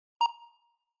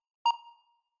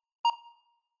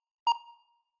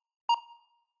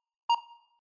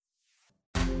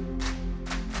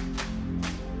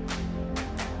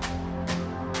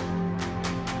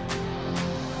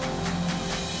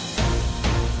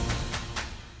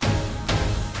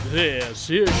This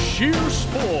is Sheer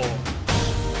Sports.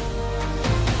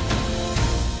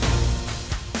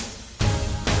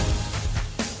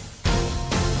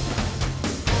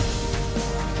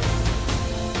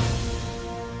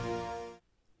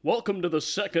 Welcome to the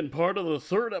second part of the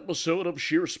third episode of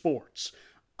Sheer Sports.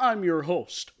 I'm your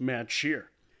host, Matt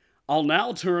Sheer. I'll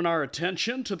now turn our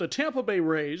attention to the Tampa Bay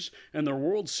Rays and their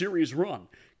World Series run,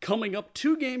 coming up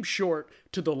 2 games short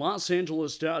to the Los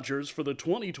Angeles Dodgers for the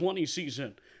 2020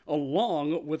 season,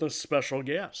 along with a special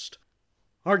guest.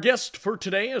 Our guest for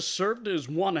today has served as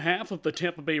one half of the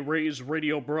Tampa Bay Rays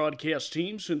radio broadcast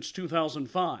team since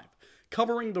 2005,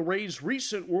 covering the Rays'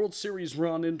 recent World Series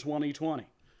run in 2020.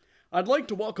 I'd like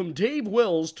to welcome Dave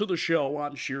Wills to the show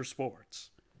on Sheer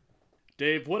Sports.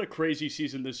 Dave, what a crazy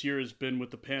season this year has been with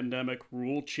the pandemic,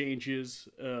 rule changes,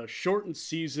 shortened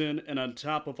season, and on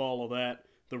top of all of that,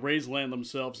 the Rays land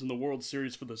themselves in the World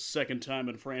Series for the second time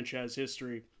in franchise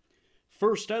history.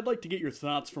 First, I'd like to get your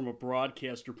thoughts from a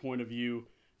broadcaster point of view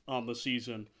on the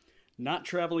season. Not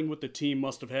traveling with the team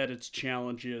must have had its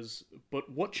challenges, but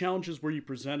what challenges were you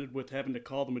presented with having to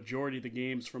call the majority of the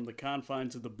games from the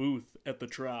confines of the booth at the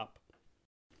Trop?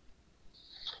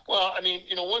 Well, I mean,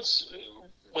 once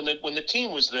when the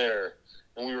team was there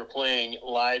and we were playing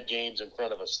live games in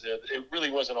front of us, it really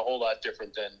wasn't a whole lot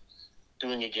different than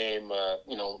doing a game,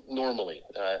 normally.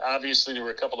 Obviously, there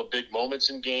were a couple of big moments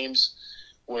in games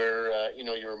where,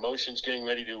 your emotions getting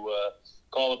ready to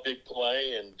call a big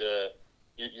play, and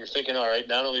you're thinking, all right,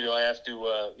 not only do I have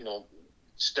to,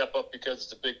 step up because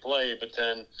it's a big play, but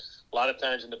then a lot of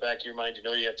times in the back of your mind,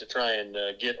 you have to try and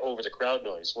get over the crowd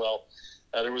noise. Well,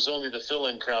 there was only the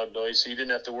fill-in crowd noise, so you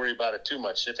didn't have to worry about it too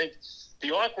much. I think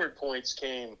the awkward points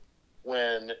came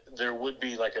when there would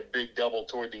be like a big double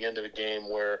toward the end of the game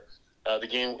where the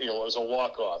game, was a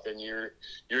walk-off, and you're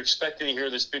expecting to hear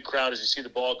this big crowd as you see the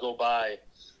ball go by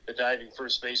the diving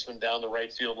first baseman down the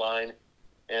right field line,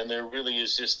 and there really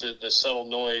is just the subtle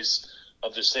noise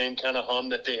of the same kind of hum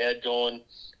that they had going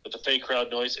with the fake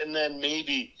crowd noise, and then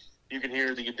maybe you can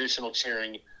hear the additional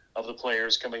cheering of the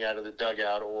players coming out of the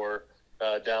dugout or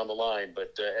down the line.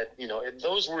 But,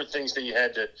 those were things that you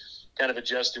had to kind of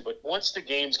adjust to. But once the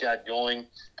games got going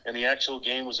and the actual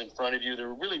game was in front of you,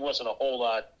 there really wasn't a whole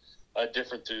lot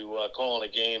different to calling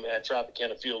a game at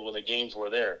Tropicana Field when the games were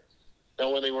there. Now,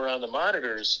 when they were on the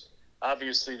monitors,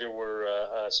 obviously there were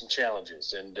some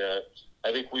challenges. And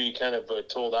I think we kind of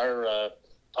told our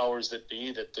powers that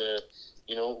be that,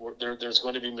 there's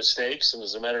going to be mistakes. And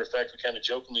as a matter of fact, we kind of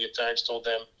jokingly at times told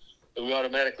them that we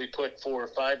automatically put 4 or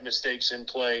 5 mistakes in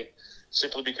play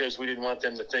simply because we didn't want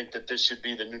them to think that this should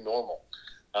be the new normal.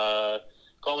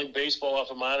 Calling baseball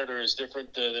off a monitor is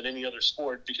different than any other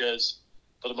sport because,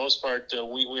 for the most part,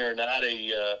 we are not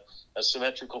a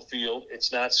symmetrical field.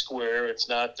 It's not square. It's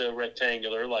not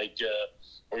rectangular,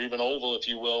 or even oval, if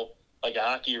you will, like a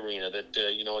hockey arena. That,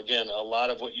 again, a lot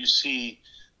of what you see,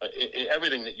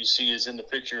 everything that you see is in the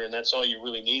picture, and that's all you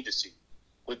really need to see.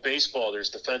 With baseball, there's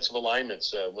defensive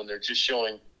alignments when they're just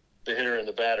showing the hitter and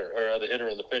the batter, or the hitter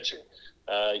and the pitcher.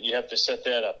 You have to set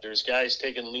that up. There's guys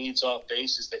taking leads off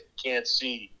bases that you can't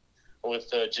see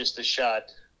with just a shot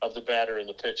of the batter and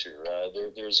the pitcher.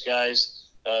 There's guys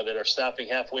that are stopping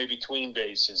halfway between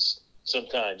bases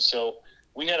sometimes. So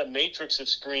we had a matrix of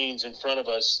screens in front of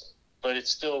us, but it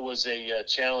still was a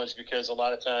challenge because a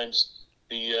lot of times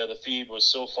the feed was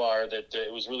so far that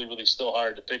it was really, really still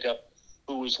hard to pick up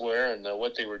who was where and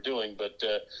what they were doing. But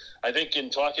I think in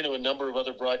talking to a number of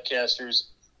other broadcasters,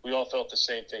 we all felt the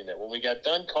same thing, that when we got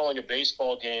done calling a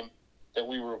baseball game that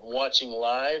we were watching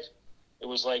live, it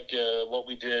was like what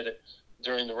we did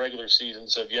during the regular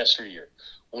seasons of yesteryear.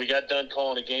 When we got done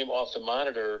calling a game off the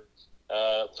monitor,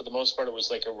 for the most part, it was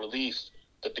like a relief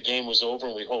that the game was over,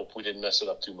 and we hope we didn't mess it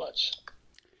up too much.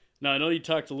 Now, I know you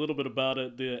talked a little bit about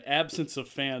it, the absence of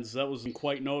fans. That wasn't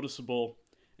quite noticeable,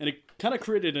 and it kind of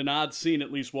created an odd scene,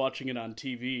 at least watching it on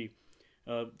TV,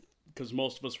 because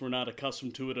most of us were not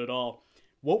accustomed to it at all.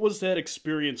 What was that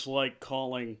experience like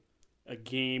calling a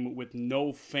game with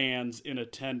no fans in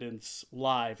attendance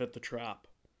live at the Trop?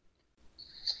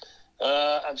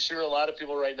 I'm sure a lot of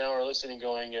people right now are listening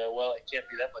going, well, it can't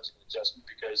be that much of an adjustment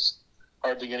because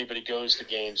hardly anybody goes to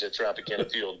games at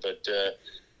Tropicana Field. But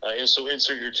so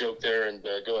insert your joke there and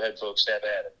go ahead, folks, have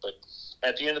at it. But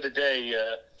at the end of the day,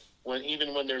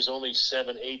 even when there's only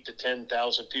 7, 8 to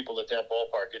 10,000 people at that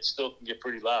ballpark, it still can get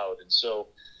pretty loud. And so,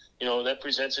 that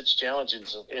presents its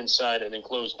challenges inside an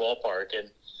enclosed ballpark. And,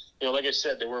 like I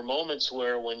said, there were moments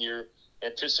where when you're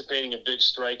anticipating a big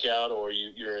strikeout or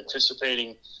you're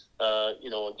anticipating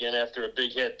again, after a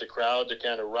big hit, the crowd to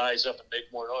kind of rise up and make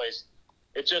more noise.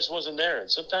 It just wasn't there.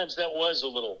 And sometimes that was a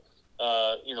little,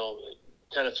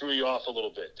 kind of threw you off a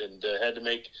little bit and had to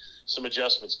make some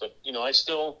adjustments. But, I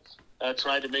still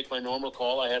tried to make my normal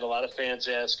call. I had a lot of fans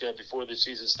ask before the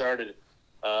season started,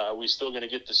 are we still going to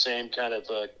get the same kind of,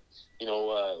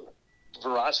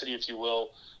 veracity, if you will,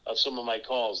 of some of my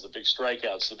calls, the big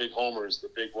strikeouts, the big homers, the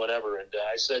big whatever. And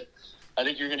I said, I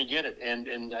think you're going to get it.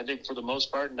 And I think for the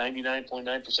most part,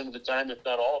 99.9% of the time, if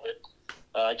not all of it,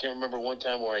 I can't remember one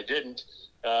time where I didn't.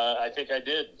 I think I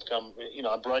did come,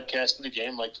 I broadcasted the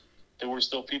game like there were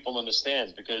still people in the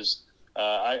stands because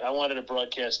I wanted to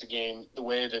broadcast the game the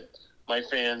way that my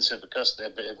fans have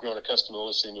grown accustomed to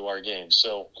listening to our games.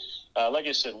 So, like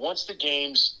I said, once the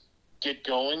games get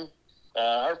going,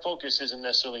 our focus isn't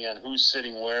necessarily on who's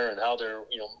sitting where and how they're,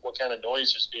 what kind of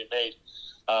noise is being made.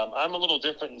 I'm a little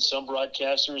different than some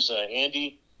broadcasters.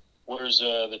 Andy wears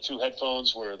the two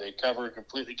headphones where they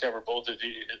completely cover both of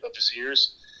his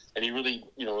ears, and he really,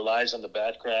 relies on the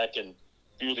bat crack and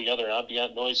a few of the other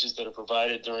ambient noises that are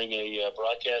provided during a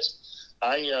broadcast.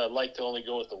 I like to only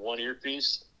go with the one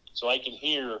earpiece so I can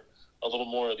hear a little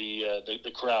more of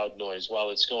the crowd noise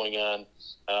while it's going on.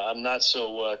 I'm not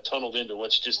so tunneled into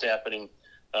what's just happening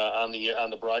on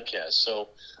the broadcast. So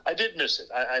I did miss it.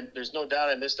 There's no doubt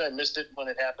I missed it. I missed it when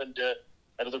it happened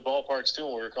at other ballparks too,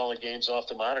 when we were calling games off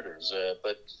the monitors.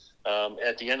 But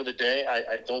at the end of the day,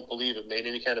 I don't believe it made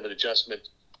any kind of an adjustment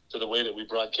to the way that we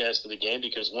broadcasted the game,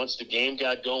 because once the game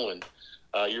got going,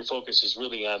 your focus is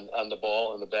really on the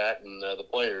ball and the bat and the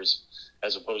players,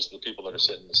 as opposed to the people that are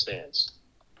sitting in the stands.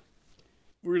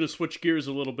 We're going to switch gears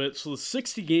a little bit. So the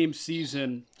 60-game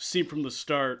season seemed from the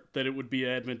start that it would be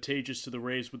advantageous to the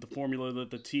Rays with the formula that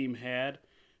the team had,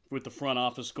 with the front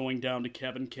office going down to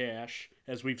Kevin Cash,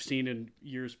 as we've seen in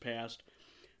years past.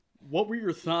 What were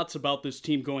your thoughts about this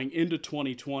team going into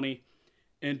 2020?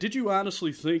 And did you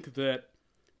honestly think that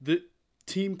the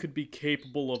team could be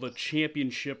capable of a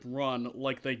championship run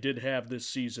like they did have this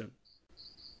season?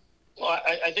 Well,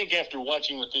 I think after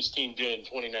watching what this team did in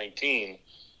 2019,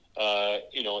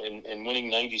 and winning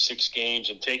 96 games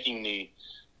and taking the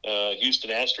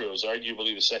Houston Astros,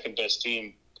 arguably the second best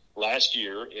team last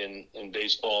year in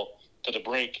baseball, to the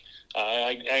brink,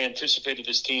 I anticipated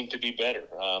this team to be better.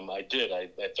 I did. I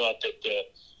thought that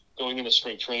going into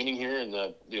spring training here in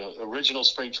the original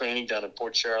spring training down in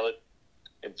Port Charlotte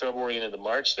in February and into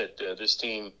March, that this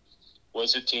team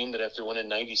was a team that after winning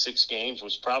 96 games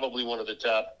was probably one of the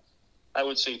top, I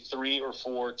would say, 3 or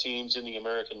 4 teams in the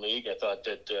American League. I thought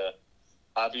that,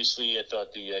 obviously,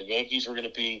 the Yankees were going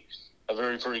to be a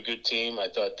very, very good team. I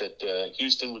thought that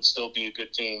Houston would still be a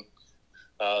good team.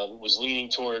 Was leaning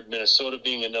toward Minnesota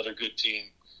being another good team.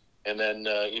 And then,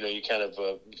 you kind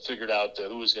of figured out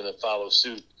who was going to follow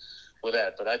suit with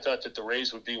that. But I thought that the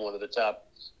Rays would be one of the top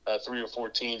 3 or 4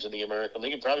 teams in the American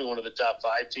League and probably one of the top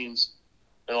 5 teams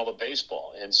in all of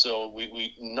baseball. And so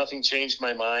we nothing changed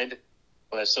my mind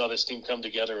when I saw this team come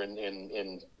together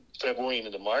in February and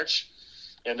into March.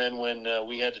 And then when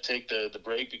we had to take the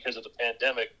break because of the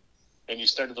pandemic, and you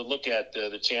started to look at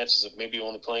the chances of maybe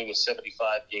only playing a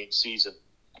 75-game season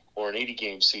or an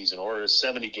 80-game season or a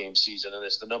 70-game season, and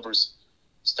as the numbers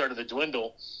started to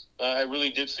dwindle, I really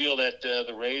did feel that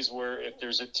the Rays were, if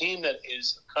there's a team that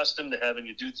is accustomed to having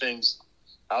you do things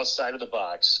outside of the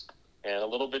box and a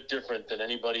little bit different than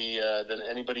anybody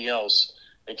else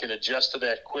and can adjust to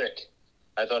that quick,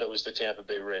 I thought it was the Tampa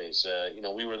Bay Rays.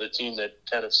 We were the team that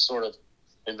kind of sort of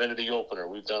invented the opener.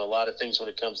 We've done a lot of things when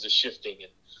it comes to shifting,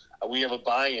 and we have a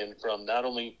buy-in from not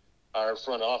only our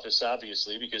front office,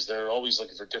 obviously, because they're always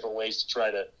looking for different ways to try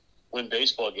to win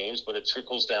baseball games, but it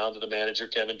trickles down to the manager,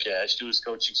 Kevin Cash, to his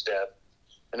coaching staff,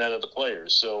 and then to the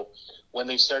players. So when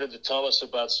they started to tell us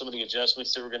about some of the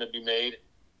adjustments that were going to be made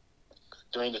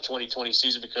during the 2020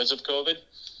 season because of COVID,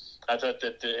 I thought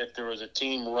that if there was a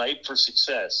team ripe for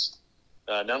success,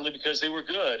 not only because they were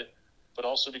good, but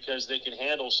also because they can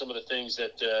handle some of the things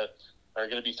that are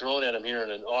going to be thrown at them here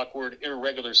in an awkward,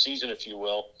 irregular season, if you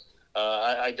will.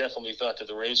 I definitely thought that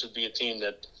the Rays would be a team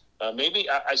that maybe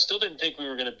I still didn't think we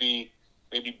were going to be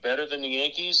maybe better than the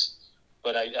Yankees,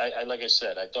 but I like I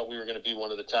said, I thought we were going to be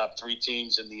one of the top 3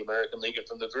 teams in the American League. And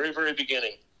from the very, very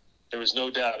beginning, there was no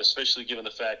doubt, especially given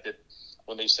the fact that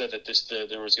when they said that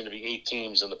there was going to be 8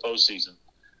 teams in the postseason,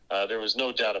 there was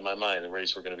no doubt in my mind the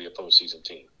Rays were going to be a postseason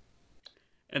team.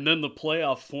 And then the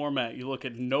playoff format, you look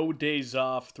at no days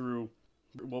off through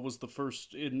what was the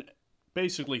first in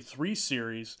basically 3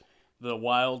 series, the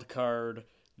wild card,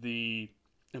 the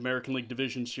American League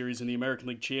Division Series, and the American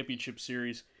League Championship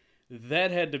Series.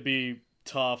 That had to be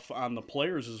tough on the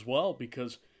players as well,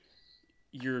 because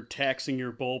you're taxing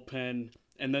your bullpen,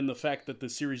 and then the fact that the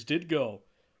series did go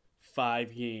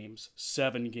 5 games,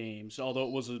 7 games, although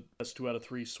it was a 2 out of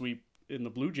 3 sweep in the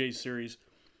Blue Jays series,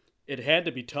 it had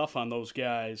to be tough on those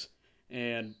guys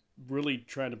and really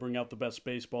trying to bring out the best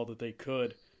baseball that they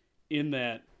could in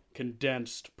that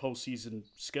condensed postseason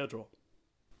schedule.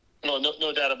 No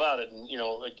doubt about it. And,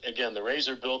 again, the Rays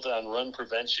are built on run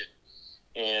prevention.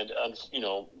 And,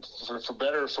 for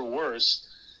better or for worse,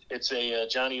 it's a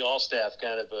Johnny Allstaff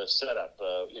kind of a setup.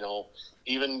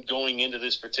 Even going into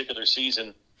this particular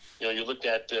season, you looked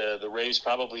at the Rays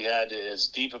probably had as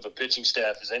deep of a pitching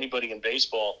staff as anybody in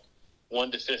baseball,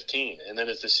 1 to 15. And then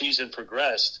as the season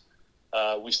progressed,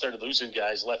 we started losing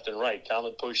guys left and right.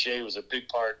 Colin Poche was a big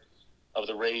part of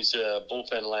the Rays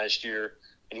bullpen last year,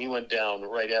 and he went down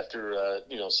right after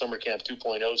Summer Camp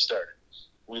 2.0 started.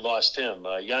 We lost him.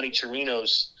 Yanni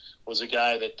Chirinos was a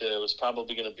guy that was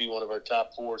probably going to be one of our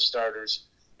top 4 starters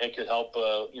and could help,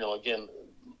 again,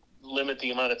 limit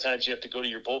the amount of times you have to go to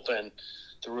your bullpen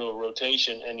through a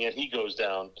rotation, and yet he goes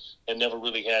down and never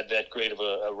really had that great of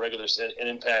a regular an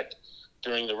impact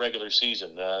during the regular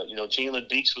season. Jalen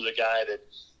Beeks was a guy that,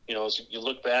 as you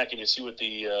look back and you see what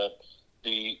the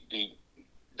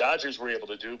Dodgers were able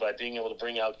to do by being able to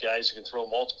bring out guys who can throw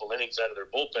multiple innings out of their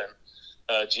bullpen.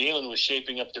 Jalen was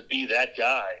shaping up to be that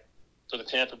guy for the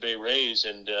Tampa Bay Rays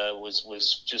and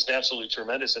was just absolutely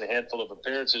tremendous in a handful of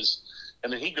appearances.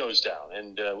 And then he goes down.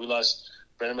 And we lost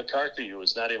Brendan McCarthy, who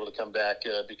was not able to come back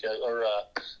I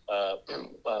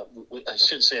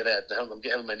shouldn't say that. I'm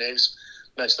getting my names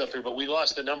messed up here. But we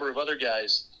lost a number of other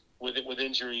guys with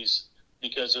injuries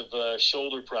because of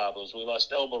shoulder problems. We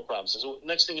lost elbow problems. So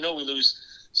next thing you know, we lose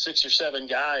 6 or 7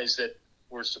 guys that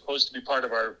were supposed to be part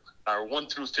of our 1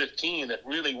 through 15 that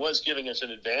really was giving us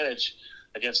an advantage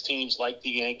against teams like the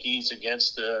Yankees,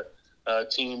 against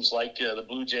teams like the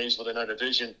Blue Jays within our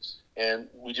division, and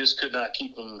we just could not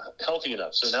keep them healthy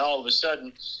enough. So now all of a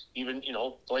sudden, even,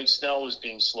 Blake Snell was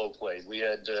being slow played. We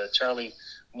had Charlie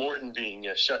Morton being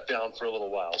shut down for a little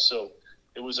while. So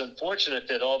it was unfortunate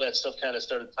that all that stuff kind of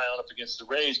started piling up against the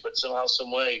Rays, but somehow,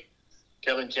 some way,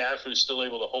 Kevin Cash was still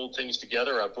able to hold things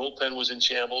together. Our bullpen was in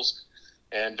shambles,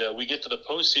 and we get to the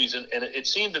postseason, and it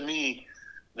seemed to me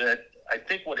that I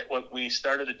think what we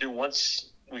started to do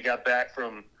once we got back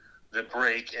from the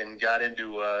break and got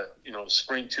into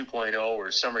spring 2.0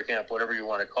 or summer camp, whatever you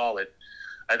want to call it,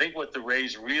 I think what the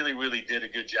Rays really, really did a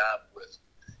good job with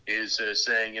is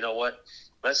saying, you know what,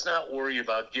 let's not worry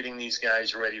about getting these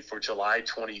guys ready for July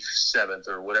 27th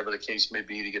or whatever the case may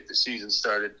be to get the season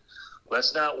started.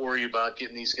 Let's not worry about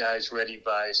getting these guys ready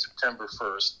by September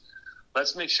 1st.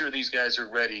 Let's make sure these guys are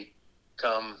ready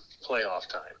come playoff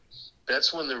time.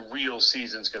 That's when the real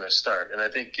season's going to start. And I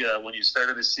think when you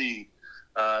started to see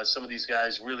some of these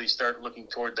guys really start looking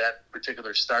toward that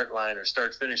particular start line or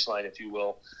start-finish line, if you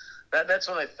will, that's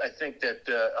when I think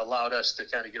that allowed us to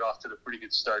kind of get off to the pretty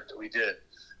good start that we did.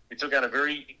 We took on a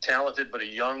very talented but a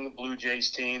young Blue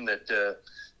Jays team that,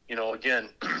 again,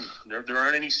 there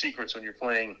aren't any secrets when you're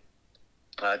playing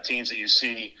teams that you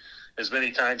see as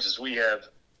many times as we have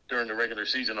during the regular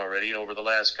season already over the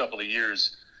last couple of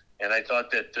years. And I thought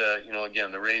that,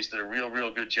 again, the Rays did a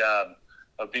real good job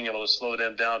of being able to slow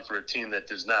them down for a team that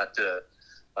does not, do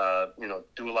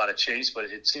a lot of chase. But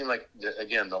it seemed like,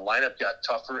 again, the lineup got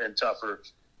tougher and tougher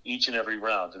each and every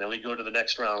round. And then we go to the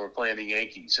next round, we're playing the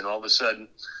Yankees. And all of a sudden,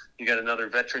 you got another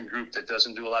veteran group that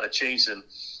doesn't do a lot of chasing.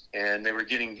 And they were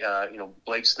getting,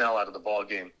 Blake Snell out of the ball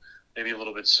game maybe a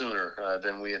little bit sooner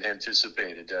than we had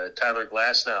anticipated. Tyler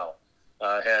Glasnow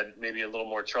had maybe a little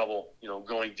more trouble,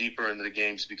 going deeper into the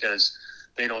games because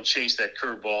they don't chase that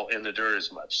curveball in the dirt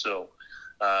as much. So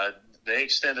they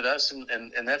extended us,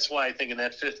 and that's why I think in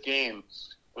that 5th game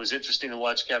it was interesting to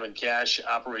watch Kevin Cash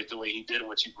operate the way he did,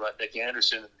 which he brought Nick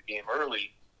Anderson into the game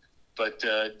early, but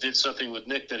did something with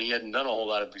Nick that he hadn't done a whole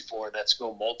lot of before, and that's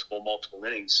go multiple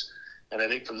innings. And I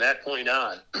think from that point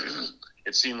on,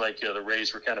 it seemed like the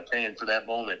Rays were kind of paying for that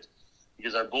moment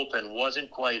because our bullpen wasn't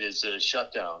quite as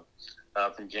shut down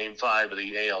from Game 5 of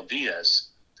the ALDS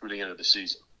through the end of the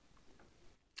season.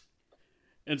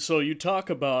 And so you talk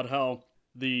about how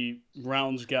the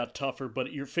rounds got tougher,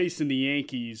 but you're facing the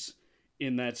Yankees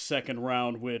in that second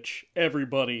round, which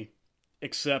everybody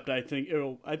except I think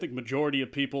majority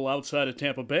of people outside of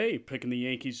Tampa Bay picking the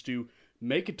Yankees to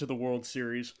make it to the World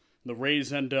Series. The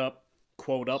Rays end up,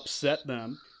 quote, upset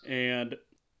them, and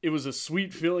it was a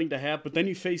sweet feeling to have, but then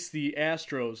you face the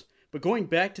Astros. But going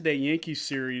back to that Yankees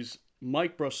series,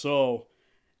 Mike Brosseau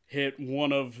hit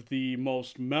one of the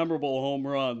most memorable home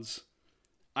runs,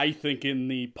 I think, in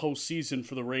the postseason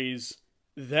for the Rays.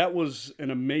 That was an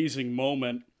amazing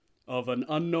moment of an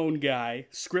unknown guy,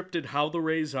 scripted how the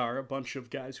Rays are, a bunch of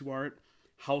guys who aren't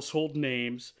household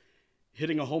names,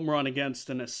 hitting a home run against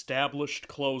an established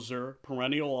closer,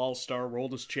 perennial all-star,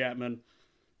 Aroldis Chapman,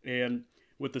 and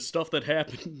with the stuff that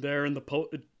happened there in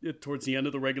towards the end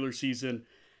of the regular season,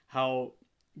 how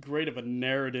great of a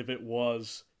narrative it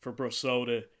was for Brosseau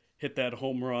to hit that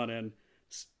home run and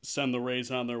send the Rays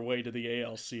on their way to the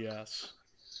ALCS.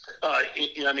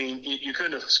 I mean, you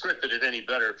couldn't have scripted it any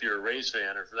better if you're a Rays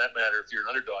fan, or for that matter, if you're an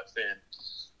Underdog fan.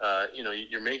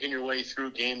 You're making your way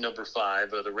through game number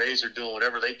 5. The Rays are doing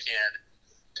whatever they can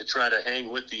to try to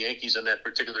hang with the Yankees on that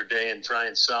particular day and try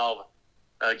and solve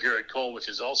Garrett Cole, which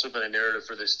has also been a narrative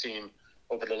for this team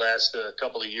over the last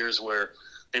couple of years, where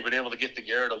they've been able to get to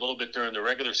Garrett a little bit during the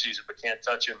regular season but can't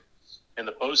touch him in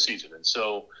the postseason. And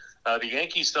so the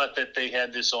Yankees thought that they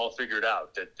had this all figured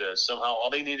out, that somehow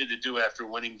all they needed to do after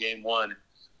winning game 1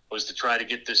 was to try to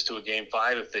get this to a game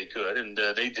 5 if they could, and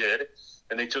they did.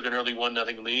 And they took an early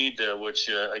 1-0 lead, which,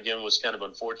 again, was kind of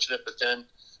unfortunate. But then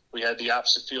we had the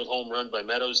opposite field home run by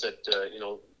Meadows that,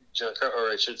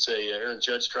 Aaron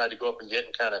Judge tried to go up and get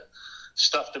and kind of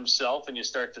stuffed himself. And you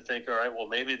start to think, all right, well,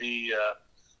 maybe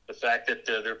the fact that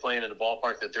they're playing in a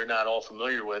ballpark that they're not all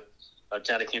familiar with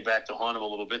kind of came back to haunt him a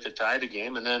little bit to tie the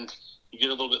game. And then you get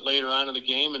a little bit later on in the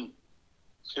game, and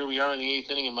here we are in the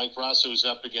 8th inning, and Mike Brosseau's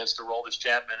up against Aroldis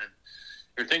Chapman, and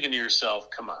you're thinking to yourself,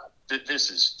 come on,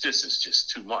 this is just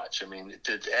too much. I mean,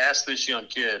 to ask this young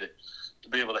kid to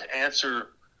be able to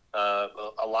answer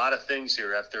a lot of things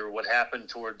here after what happened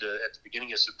at the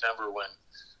beginning of September when,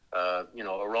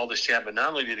 Aroldis Chapman, not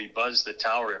only did he buzz the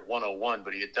tower at 101,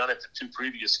 but he had done it to 2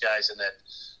 previous guys in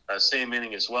that same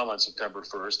inning as well on September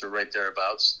 1st, or right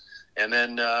thereabouts. And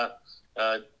then,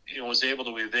 was able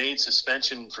to evade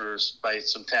suspension by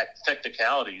some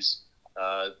technicalities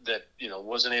that,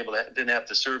 didn't have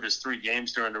to serve his 3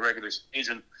 games during the regular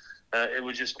season. It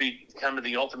would just be kind of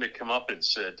the ultimate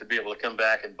comeuppance to be able to come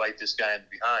back and bite this guy in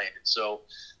behind. And so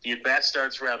the at-bat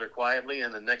starts rather quietly,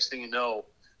 and the next thing you know,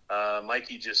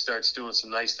 Mikey just starts doing some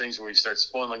nice things where he starts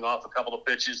spoiling off a couple of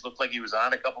pitches, looked like he was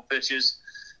on a couple pitches,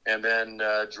 and then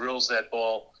drills that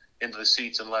ball into the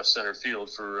seats in left center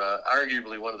field for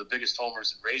arguably one of the biggest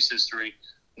homers in Rays history.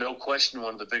 No question,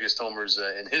 one of the biggest homers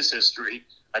in his history.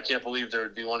 I can't believe there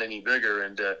would be one any bigger.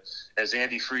 And as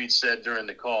Andy Fried said during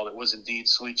the call, it was indeed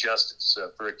sweet justice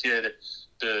for a kid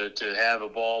to have a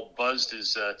ball buzzed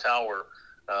his tower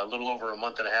a little over a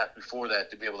month and a half before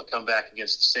that, to be able to come back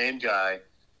against the same guy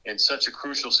in such a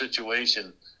crucial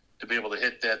situation, to be able to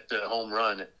hit that home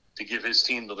run to give his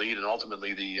team the lead and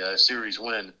ultimately the series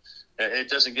win. It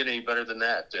doesn't get any better than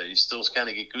that. You still kind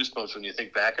of get goosebumps when you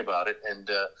think back about it. And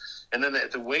then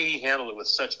the way he handled it with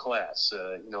such class,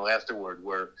 afterward,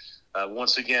 where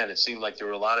once again, it seemed like there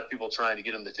were a lot of people trying to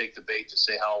get him to take the bait, to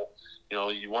say how,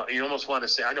 you almost want to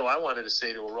say, I know I wanted to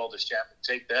say to Aroldis Chapman,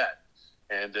 take that,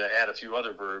 and add a few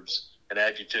other verbs and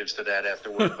adjectives to that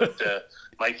afterward. But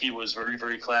Mikey was very,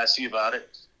 very classy about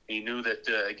it. He knew that,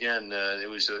 it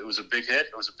was a big hit.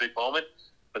 It was a big moment.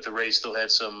 But the Rays still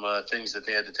had some things that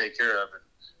they had to take care of. And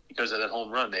because of that home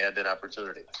run, they had that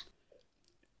opportunity.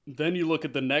 Then you look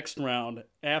at the next round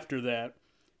after that,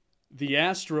 the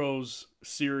Astros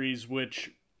series,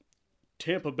 which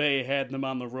Tampa Bay had them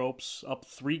on the ropes, up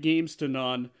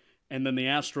 3-0, and then the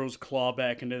Astros claw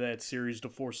back into that series to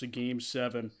force a Game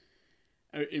 7.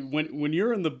 When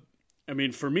you're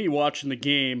in for me watching the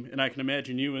game, and I can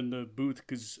imagine you in the booth,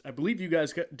 because I believe did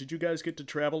you guys get to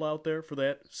travel out there for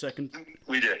that second?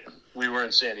 We did. We were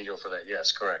in San Diego for that,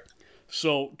 yes, correct.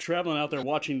 So traveling out there,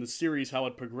 watching the series, how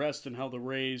it progressed and how the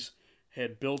Rays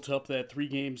had built up that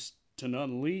 3-0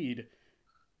 lead,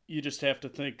 you just have to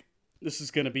think, this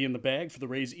is going to be in the bag for the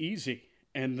Rays easy.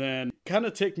 And then kind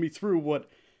of take me through what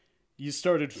you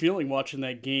started feeling watching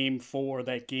that Game 4,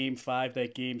 that Game 5,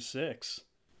 that Game 6.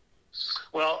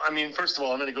 Well, first of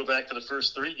all, I'm going to go back to the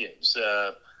first 3 games.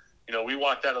 We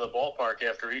walked out of the ballpark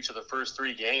after each of the first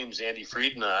 3 games, Andy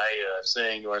Fried and I,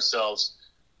 saying to ourselves,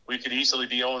 we could easily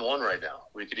be 0-1 right now.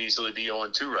 We could easily be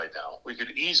 0-2 right now. We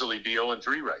could easily be 0-3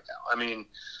 right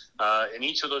now. In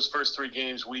each of those first 3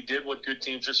 games, we did what good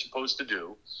teams are supposed to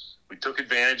do. We took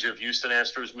advantage of Houston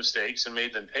Astros' mistakes and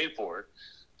made them pay for it.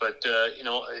 But,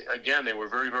 again, they were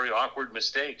very, very awkward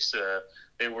mistakes.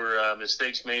 They were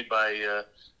mistakes made by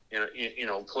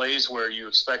plays where you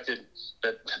expected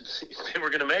that they were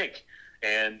going to make.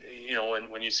 And,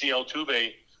 when you see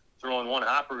Altuve throwing one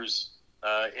hoppers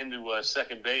into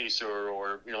second base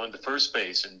or into first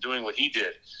base and doing what he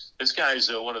did, this guy's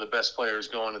one of the best players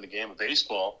going in the game of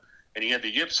baseball. And he had the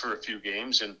yips for a few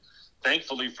games. And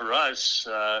thankfully for us,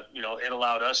 it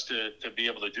allowed us to be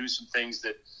able to do some things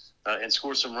that and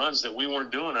score some runs that we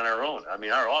weren't doing on our own.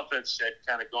 Our offense had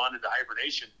kind of gone into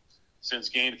hibernation since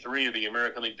Game 3 of the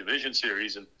American League Division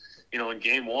Series, and in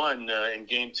game one and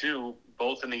game two,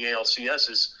 both in the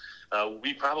ALCSs,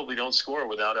 we probably don't score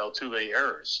without Altuve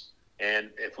errors.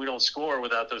 And if we don't score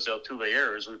without those Altuve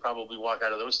errors, we probably walk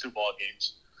out of those two ball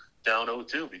games down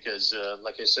 0-2 because,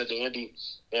 like I said to Andy,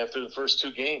 after the first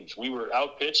two games, we were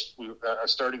outpitched. Our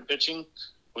starting pitching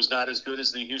was not as good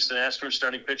as the Houston Astros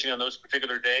starting pitching on those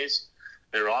particular days.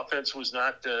 Their offense was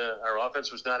not our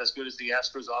offense was not as good as the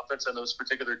Astros offense on those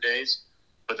particular days.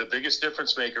 But the biggest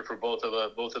difference maker for both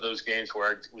of those games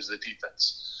was the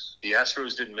defense. The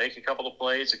Astros didn't make a couple of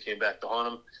plays. It came back to haunt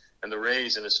them. And the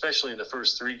Rays, and especially in the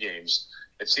first three games,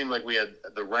 it seemed like we had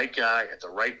the right guy at the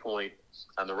right point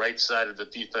on the right side of the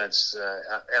defense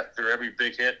after every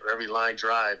big hit or every line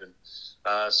drive.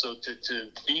 And so to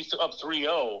be up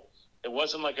 3-0, it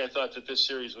wasn't like I thought that this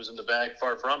series was in the bag.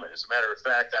 Far from it. As a matter of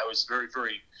fact, I was very,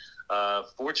 very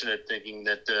fortunate, thinking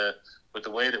that with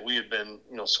the way that we had been,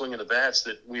 swinging the bats,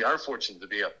 that we are fortunate to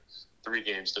be up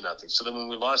 3-0. So then when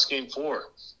we lost game 4,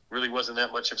 really wasn't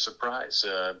that much of a surprise,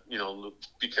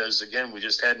 because again, we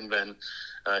just hadn't been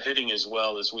hitting as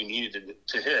well as we needed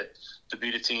to hit to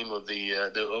beat a team of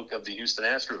the Houston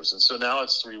Astros. And so now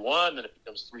it's 3-1, then it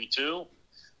becomes 3-2,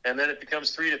 and then it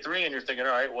becomes 3-3, and you're thinking,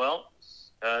 all right, well,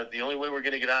 the only way we're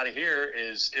going to get out of here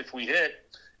is if we hit.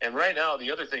 And right now,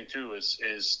 the other thing, too, is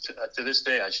to this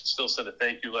day, I should still send a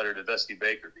thank you letter to Dusty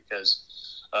Baker because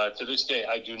to this day,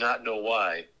 I do not know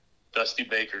why Dusty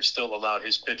Baker still allowed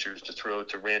his pitchers to throw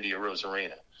to Randy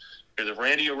Arozarena. Because if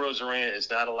Randy Arozarena is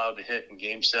not allowed to hit in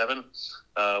Game 7,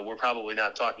 we're probably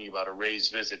not talking about a Rays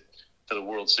visit to the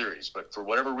World Series. But for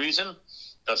whatever reason,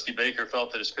 Dusty Baker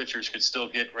felt that his pitchers could still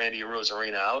get Randy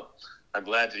Arozarena out. I'm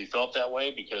glad that he felt that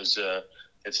way because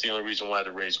it's the only reason why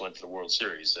the Rays went to the World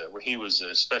Series. He was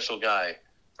a special guy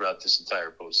throughout this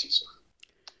entire postseason.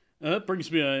 That brings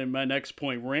me to my next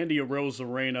point. Randy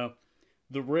Arozarena.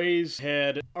 The Rays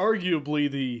had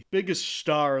arguably the biggest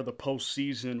star of the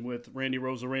postseason with Randy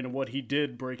Arozarena, what he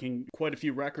did, breaking quite a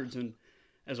few records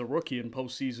as a rookie in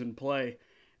postseason play.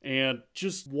 And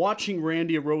just watching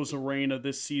Randy Arozarena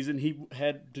this season, he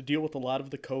had to deal with a lot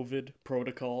of the COVID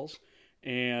protocols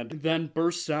and then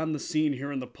bursts on the scene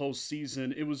here in the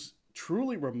postseason. It was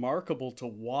truly remarkable to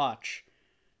watch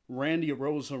Randy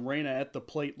Arozarena at the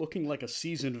plate looking like a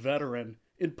seasoned veteran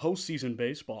in postseason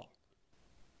baseball.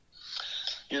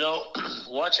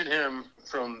 Watching him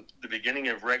from the beginning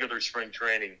of regular spring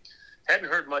training, hadn't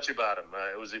heard much about him.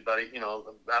 It was about,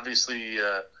 obviously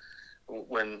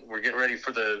when we're getting ready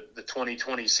for the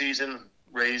 2020 season,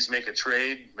 Rays make a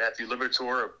trade. Matthew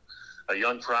Liberatore, a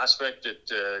young prospect that,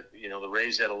 the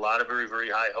Rays had a lot of very, very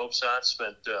high hopes on,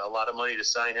 spent a lot of money to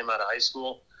sign him out of high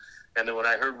school. And then when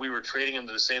I heard we were trading him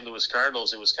to the St. Louis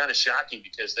Cardinals, it was kind of shocking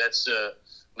because that's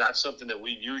not something that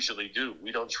we usually do.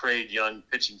 We don't trade young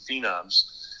pitching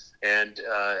phenoms. And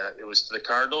it was to the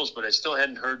Cardinals, but I still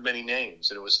hadn't heard many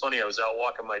names. And it was funny, I was out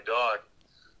walking my dog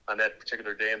on that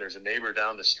particular day, and there's a neighbor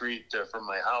down the street from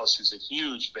my house who's a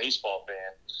huge baseball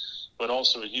fan, but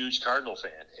also a huge Cardinal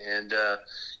fan. And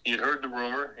he had heard the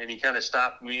rumor, and he kind of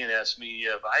stopped me and asked me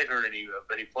if I had heard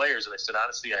any players. And I said,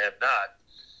 honestly, I have not.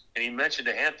 And he mentioned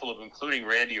a handful of them, including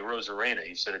Randy Arozarena.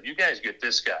 He said, if you guys get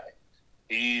this guy,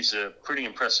 he's a pretty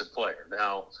impressive player.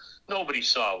 Now, nobody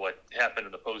saw what happened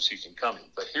in the postseason coming.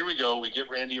 But here we go. We get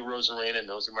Randy Arozarena and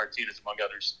Jose Martinez, among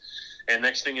others. And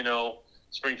next thing you know,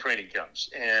 spring training comes.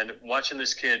 And watching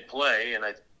this kid play, and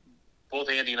both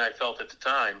Andy and I felt at the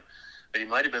time that he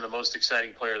might have been the most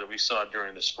exciting player that we saw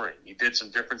during the spring. He did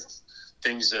some different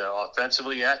things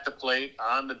offensively at the plate,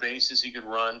 on the bases he could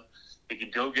run. He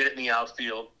could go get it in the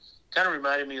outfield. Kind of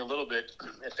reminded me a little bit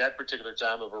at that particular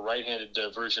time of a right-handed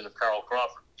version of Carl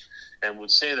Crawford, and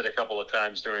would say that a couple of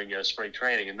times during spring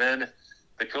training. And then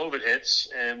the COVID hits,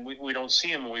 and we don't see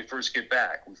him when we first get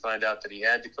back. We find out that he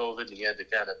had the COVID, and he had to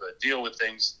kind of deal with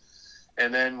things.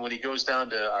 And then when he goes down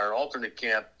to our alternate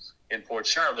camp in Port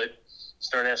Charlotte,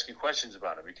 start asking questions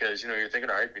about him because, you're thinking,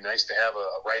 all right, it'd be nice to have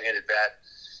a right-handed bat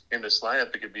in this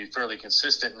lineup that could be fairly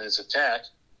consistent in his attack.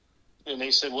 And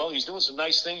they said, well, he's doing some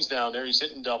nice things down there. He's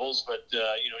hitting doubles, but,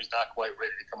 he's not quite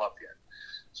ready to come up yet.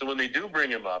 So when they do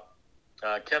bring him up,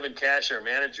 Kevin Cash, our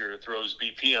manager, throws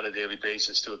BP on a daily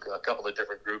basis to a couple of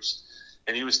different groups.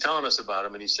 And he was telling us about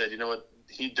him, and he said, you know what,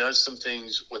 he does some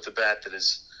things with the bat that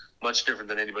is much different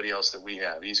than anybody else that we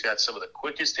have. He's got some of the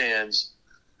quickest hands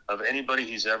of anybody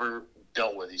he's ever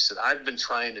dealt with. He said, I've been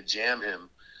trying to jam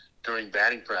him during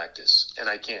batting practice, and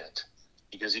I can't.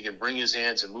 Because he can bring his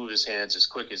hands and move his hands as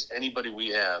quick as anybody we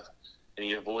have, and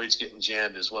he avoids getting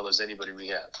jammed as well as anybody we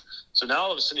have. So now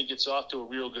all of a sudden he gets off to a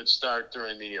real good start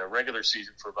during the regular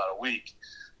season for about a week,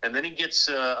 and then he gets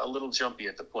a little jumpy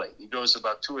at the plate. He goes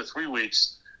about 2 or 3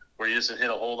 weeks where he doesn't hit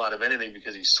a whole lot of anything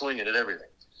because he's swinging at everything.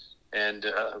 And,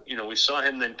 we saw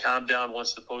him then calm down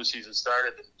once the postseason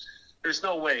started. And there's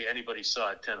no way anybody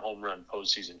saw a 10 home run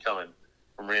postseason coming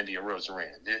from Randy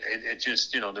Arozarena. It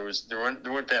just, there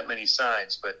weren't that many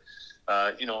signs, but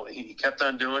he kept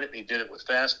on doing it. He did it with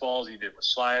fastballs, he did it with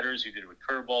sliders, he did it with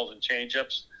curveballs and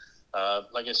changeups.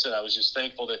 Like I said, I was just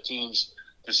thankful that teams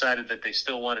decided that they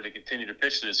still wanted to continue to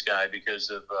pitch to this guy because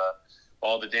of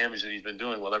all the damage that he's been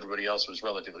doing while everybody else was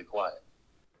relatively quiet.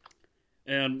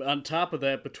 And on top of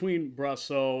that, between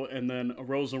Brosseau and then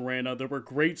Arozarena, there were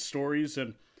great stories,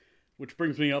 and which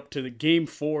brings me up to the Game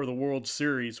 4 of the World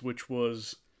Series, which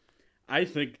was, I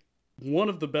think, one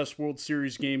of the best World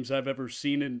Series games I've ever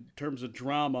seen in terms of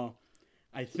drama.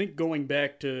 I think going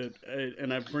back to,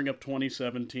 and I bring up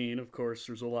 2017, of course,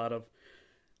 there's a lot of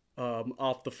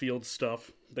off-the-field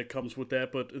stuff that comes with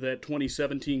that, but that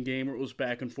 2017 game where it was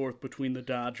back and forth between the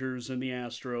Dodgers and the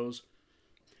Astros.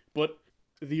 But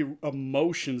the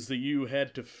emotions that you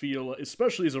had to feel,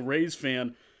 especially as a Rays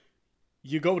fan,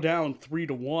 you go down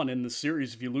 3-1 in the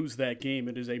series. If you lose that game,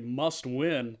 it is a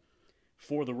must-win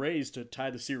for the Rays to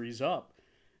tie the series up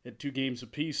at 2 games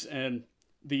apiece. And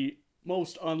the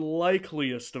most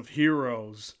unlikeliest of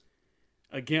heroes,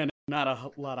 again, not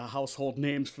a lot of household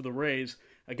names for the Rays,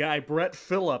 a guy, Brett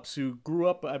Phillips, who grew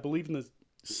up, I believe, in the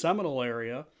Seminole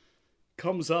area,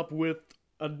 comes up with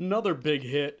another big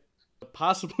hit,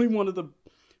 possibly one of the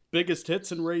biggest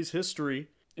hits in Rays history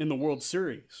in the World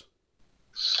Series.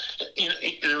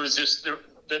 There was just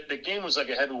the game was like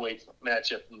a heavyweight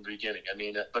matchup from the beginning. I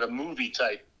mean, but a movie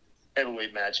type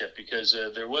heavyweight matchup because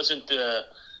there wasn't. It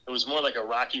was more like a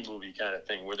Rocky movie kind of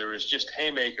thing where there was just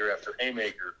haymaker after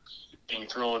haymaker being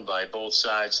thrown by both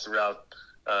sides throughout.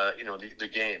 The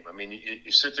game. I mean,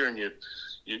 you sit there and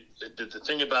the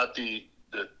thing about the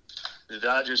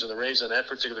Dodgers and the Rays on that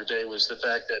particular day was the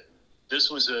fact that this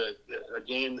was a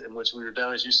game in which we were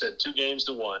down, as you said,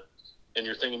 2-1, and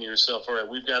you're thinking to yourself, all right,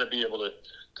 we've got to be able to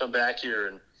come back here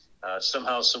and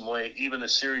somehow, some way, even the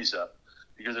series up,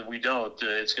 because if we don't,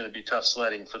 it's going to be tough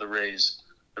sledding for the Rays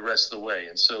the rest of the way.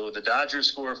 And so the Dodgers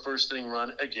score a first-inning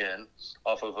run again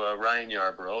off of Ryan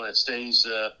Yarbrough, and it stays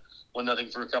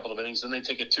 1-0 for a couple of innings. Then they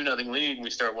take a 2-0 lead, and we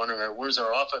start wondering, where's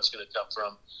our offense going to come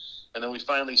from? And then we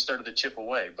finally started to chip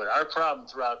away. But our problem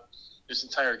throughout this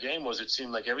entire game was it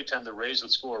seemed like every time the Rays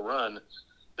would score a run,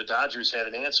 the Dodgers had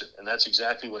an answer, and that's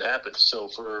exactly what happened. So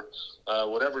for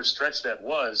whatever stretch that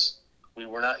was, we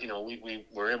were not, we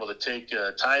were able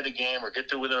to tie the game or get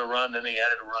to within a run. Then they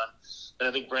added a run. And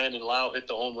I think Brandon Lau hit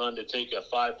the home run to take a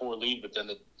 5-4 lead, but then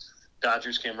the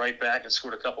Dodgers came right back and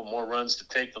scored a couple more runs to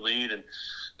take the lead. And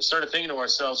I started thinking to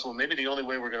ourselves, well, maybe the only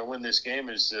way we're going to win this game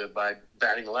is by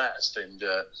batting last. And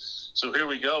so here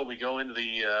we go. We go into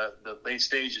the late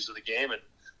stages of the game,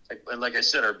 and like I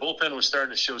said, our bullpen was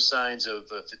starting to show signs of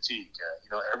fatigue.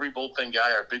 Every bullpen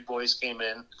guy, our big boys came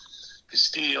in,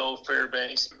 Castillo,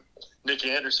 Fairbanks, Nick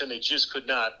Anderson. They just could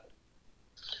not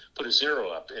put a 0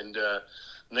 up. And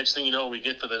next thing you know, we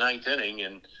get to the 9th inning,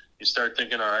 and you start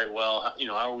thinking, all right, well,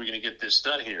 how are we going to get this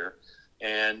done here?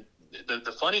 And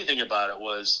the funny thing about it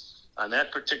was, on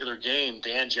that particular game,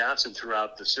 Dan Johnson threw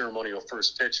out the ceremonial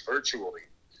first pitch virtually.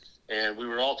 And we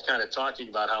were all kind of talking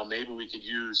about how maybe we could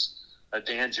use a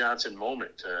Dan Johnson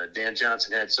moment. Dan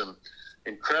Johnson had some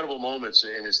incredible moments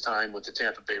in his time with the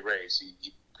Tampa Bay Rays.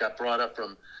 He got brought up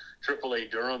from AAA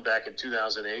Durham back in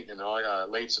 2008 in a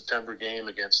late September game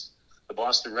against the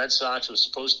Boston Red Sox. Was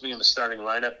supposed to be in the starting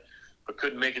lineup, but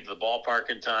couldn't make it to the ballpark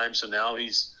in time. So now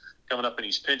he's coming up and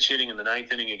he's pinch hitting in the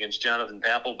 9th inning against Jonathan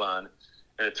Papelbon.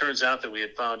 And it turns out that we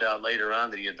had found out later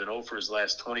on that he had been 0 for his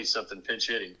last 20-something pinch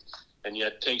hitting, and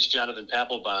yet takes Jonathan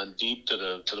Papelbon deep to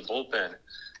the bullpen.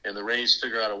 And the Rays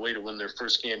figure out a way to win their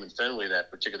first game in Fenway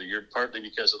that particular year, partly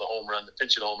because of the home run, the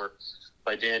pinch hit homer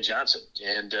by Dan Johnson.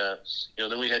 And,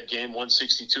 then we had game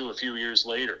 162 a few years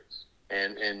later.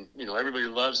 And everybody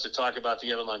loves to talk about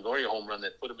the Evan Longoria home run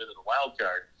that put him into the wild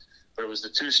card. But it was the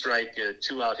 2-strike,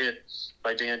 2-out hit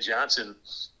by Dan Johnson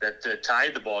that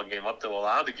tied the ball game up to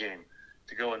allow the game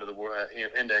to go into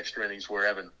into extra innings where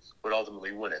Evan would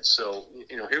ultimately win it. So,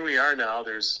 here we are now.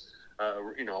 There's,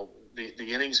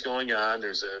 the innings going on.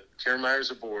 There's a Kiermaier's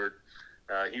aboard.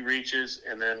 He reaches,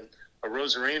 and then a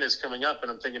Arozarena is coming up,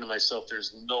 and I'm thinking to myself,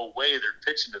 there's no way they're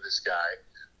pitching to this guy,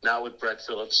 not with Brett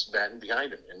Phillips batting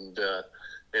behind him. And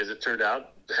as it turned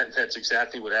out, that's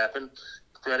exactly what happened.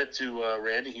 Credit to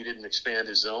Randy. He didn't expand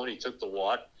his zone. He took the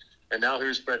walk. And now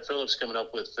here's Brett Phillips coming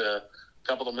up with a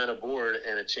couple of men aboard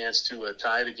and a chance to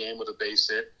tie the game with a base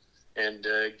hit and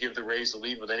give the Rays the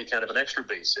lead with any kind of an extra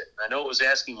base hit. I know it was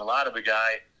asking a lot of a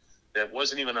guy that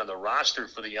wasn't even on the roster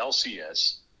for the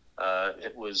LCS,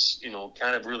 It was,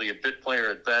 kind of really a bit player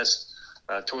at best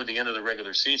toward the end of the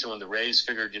regular season when the Rays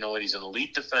figured, he's an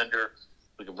elite defender.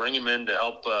 We can bring him in to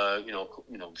help,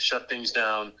 shut things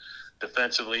down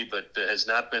defensively, but has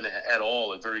not been at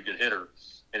all a very good hitter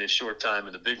in his short time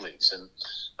in the big leagues. And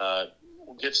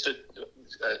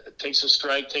takes a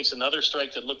strike, takes another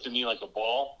strike that looked to me like a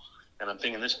ball. And I'm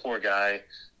thinking, this poor guy,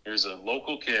 here's a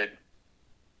local kid,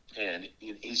 and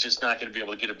he's just not going to be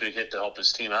able to get a big hit to help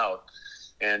his team out.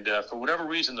 And for whatever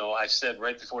reason, though, I said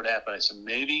right before it happened, I said,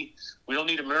 maybe we don't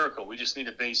need a miracle. We just need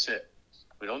a base hit.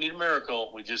 We don't need a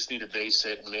miracle. We just need a base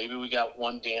hit. Maybe we got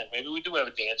one Dan. Maybe we do have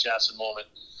a Dan Johnson moment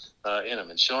in him.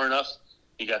 And sure enough,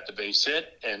 he got the base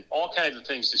hit, and all kinds of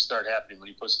things just start happening when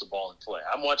he puts the ball in play.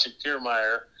 I'm watching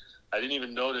Kiermaier. I didn't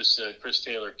even notice Chris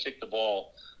Taylor kick the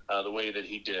ball the way that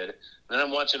he did. And then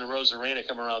I'm watching Arozarena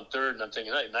come around third, and I'm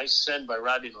thinking, hey, nice send by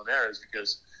Rodney Linares,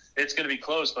 because it's going to be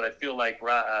close, but I feel like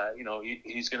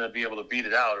he's going to be able to beat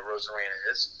it out.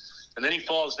 Arozarena is, and then he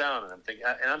falls down, and I'm thinking,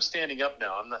 and I'm standing up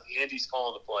now. Andy's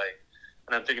calling the play,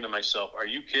 and I'm thinking to myself, are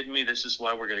you kidding me? This is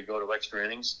why we're going to go to extra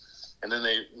innings. And then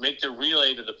they make the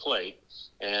relay to the plate,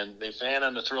 and they fan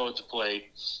on the throw at the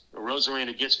plate.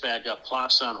 Arozarena gets back up,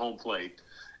 plops on home plate,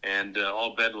 and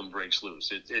all bedlam breaks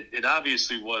loose. It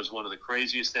obviously was one of the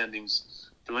craziest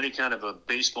endings to any kind of a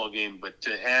baseball game, but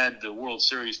to add the World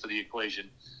Series to the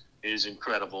equation is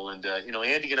incredible. And,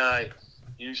 Andy and I,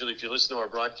 usually if you listen to our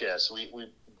broadcasts, we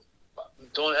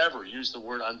don't ever use the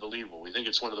word unbelievable. We think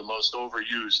it's one of the most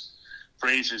overused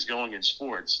phrases going in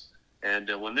sports.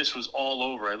 And when this was all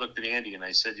over, I looked at Andy and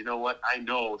I said, you know what? I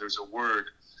know there's a word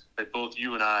that both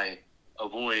you and I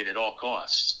avoid at all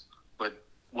costs, but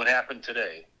what happened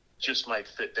today just might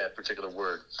fit that particular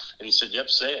word. And he said, yep,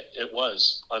 say it. It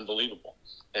was unbelievable.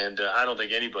 And I don't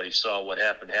think anybody saw what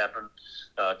happened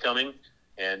coming.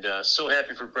 And so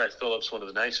happy for Brett Phillips, one of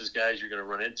the nicest guys you're going to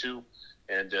run into.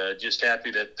 And just happy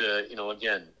that,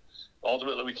 again,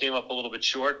 ultimately we came up a little bit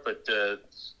short, but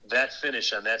that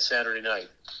finish on that Saturday night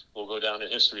will go down in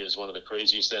history as one of the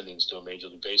craziest endings to a Major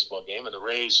League Baseball game, and the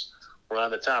Rays were on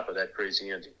the top of that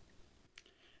crazy ending.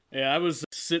 Yeah, I was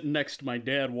sitting next to my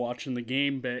dad watching the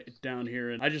game down here,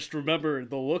 and I just remember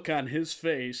the look on his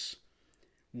face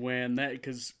when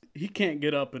because he can't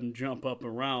get up and jump up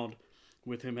around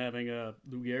with him having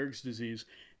Lou Gehrig's disease,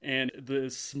 and the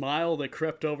smile that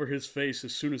crept over his face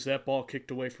as soon as that ball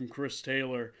kicked away from Chris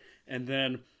Taylor, and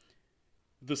then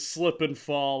the slip and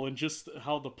fall and just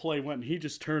how the play went. And he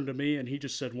just turned to me and he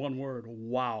just said one word,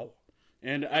 wow.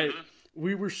 And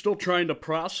we were still trying to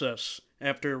process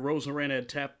after Arozarena had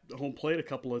tapped home plate a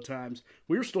couple of times.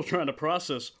 We were still trying to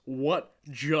process what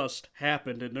just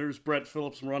happened. And there's Brett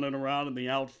Phillips running around in the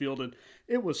outfield, and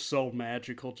it was so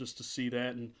magical just to see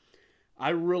that. And I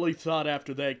really thought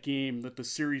after that game that the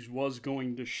series was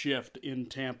going to shift in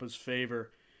Tampa's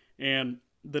favor. And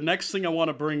the next thing I want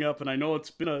to bring up, and I know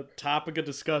it's been a topic of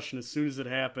discussion as soon as it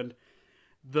happened,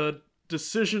 the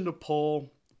decision to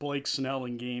pull Blake Snell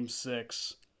in Game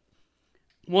 6.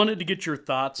 Wanted to get your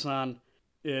thoughts on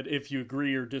it, if you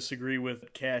agree or disagree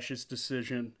with Cash's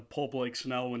decision to pull Blake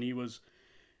Snell when he was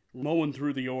mowing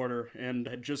through the order and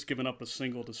had just given up a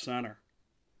single to center.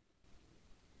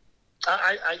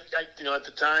 At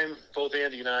the time, both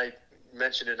Andy and I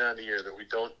mentioned it on the air that we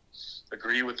don't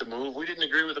agree with the move. We didn't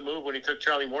agree with the move when he took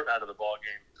Charlie Morton out of the ball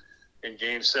game in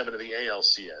Game 7 of the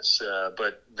ALCS.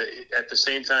 But at the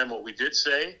same time, what we did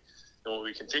say and what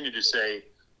we continue to say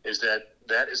is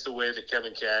that is the way that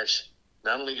Kevin Cash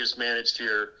not only has managed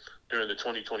here during the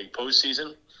 2020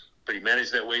 postseason, but he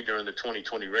managed that way during the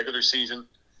 2020 regular season.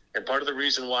 And part of the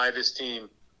reason why this team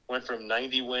went from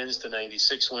 90 wins to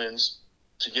 96 wins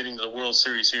to getting to the World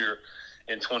Series here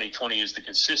in 2020 is the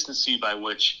consistency by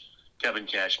which Kevin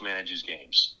Cash manages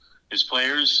games. His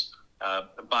players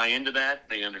buy into that.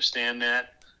 They understand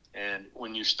that. And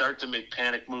when you start to make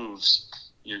panic moves,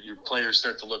 your players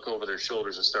start to look over their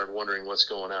shoulders and start wondering what's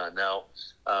going on. Now,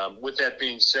 with that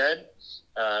being said,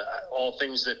 all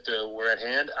things that were at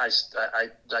hand,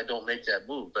 I don't make that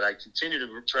move. But I continue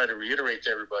to try to reiterate to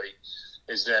everybody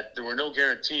is that there were no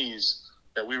guarantees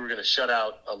that we were going to shut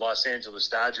out a Los Angeles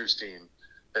Dodgers team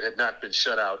that had not been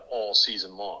shut out all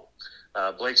season long.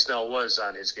 Blake Snell was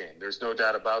on his game. There's no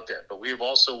doubt about that. But we have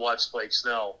also watched Blake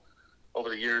Snell over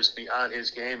the years be on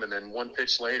his game, and then one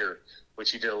pitch later,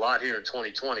 which he did a lot here in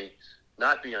 2020,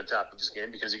 not be on top of his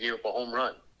game because he gave up a home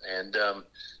run. And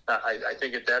I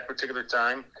think at that particular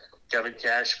time, Kevin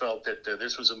Cash felt that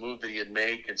this was a move that he had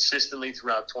made consistently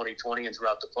throughout 2020 and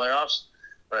throughout the playoffs.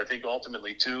 But I think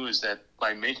ultimately, too, is that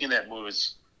by making that move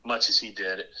as much as he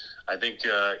did, I think,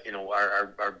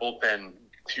 our bullpen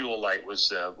fuel light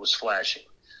was flashing.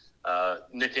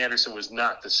 Nick Anderson was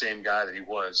not the same guy that he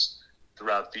was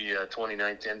throughout the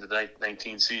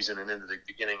 2019 season and into the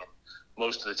beginning of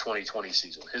most of the 2020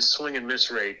 season. His swing and miss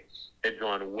rate had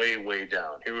gone way, way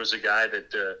down. He was a guy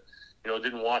that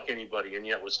didn't walk anybody and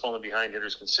yet was falling behind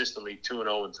hitters consistently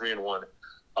 2-0 and 3-1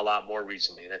 a lot more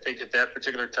recently. And I think at that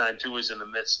particular time, too, was in the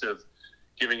midst of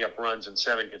giving up runs in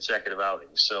 7 consecutive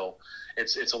outings. So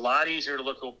it's a lot easier to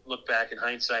look back in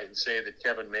hindsight and say that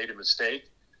Kevin made a mistake.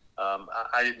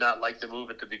 I did not like the move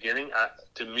at the beginning.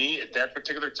 To me, at that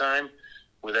particular time,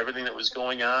 with everything that was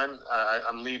going on,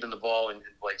 I'm leaving the ball in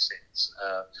Blake's hands.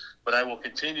 But I will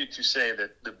continue to say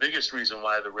that the biggest reason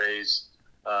why the Rays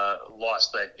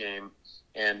lost that game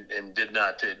and did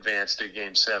not advance to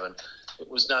Game 7, it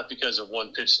was not because of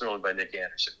one pitch thrown by Nick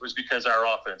Anderson. It was because our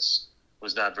offense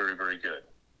was not very, very good.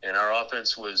 And our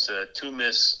offense was too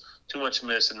much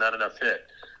miss and not enough hit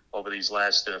over these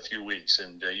last few weeks.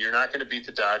 And you're not going to beat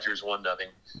the Dodgers 1-0.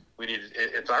 We need,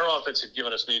 if our offense had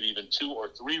given us maybe even 2 or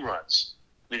 3 runs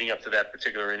leading up to that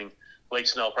particular inning, Blake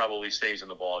Snell probably stays in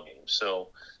the ball game. So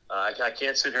I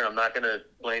can't sit here. I'm not going to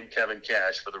blame Kevin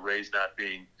Cash for the Rays not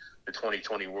being the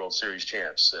 2020 World Series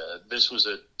champs. This was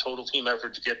a total team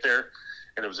effort to get there,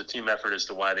 and it was a team effort as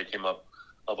to why they came up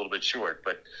a little bit short.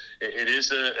 But it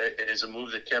is a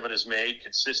move that Kevin has made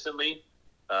consistently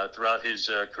throughout his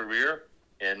career.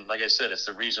 And like I said, it's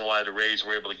the reason why the Rays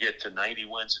were able to get to 90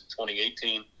 wins in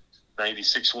 2018,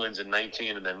 96 wins in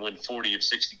 19, and then win 40 of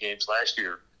 60 games last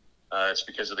year. It's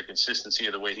because of the consistency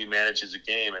of the way he manages the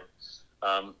game.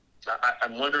 And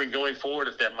I'm wondering going forward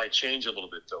if that might change a little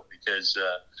bit, though, because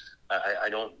I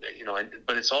don't,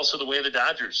 but it's also the way the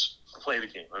Dodgers play the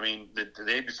game. I mean, the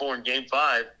day before in Game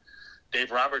 5, Dave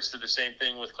Roberts did the same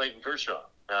thing with Clayton Kershaw.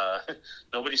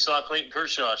 Nobody saw Clayton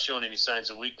Kershaw showing any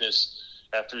signs of weakness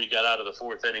after he got out of the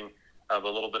 4th inning of a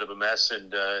little bit of a mess,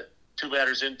 and 2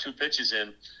 batters in, 2 pitches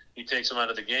in, he takes them out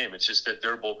of the game. It's just that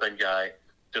their bullpen guy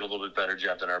did a little bit better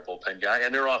job than our bullpen guy,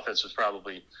 and their offense was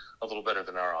probably a little better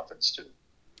than our offense too.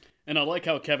 And I like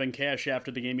how Kevin Cash,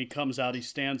 after the game, he comes out, he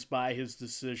stands by his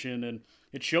decision, and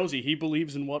it shows he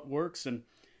believes in what works, and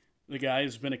the guy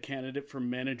has been a candidate for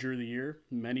Manager of the Year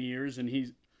many years, and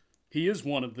he is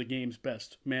one of the game's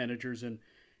best managers in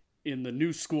the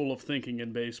new school of thinking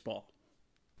in baseball.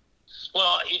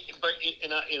 Well,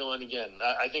 and again,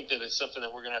 I think that it's something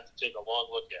that we're going to have to take a long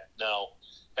look at. Now,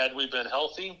 had we been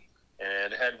healthy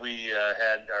and had we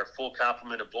had our full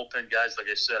complement of bullpen guys, like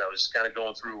I said, I was kind of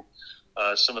going through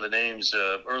some of the names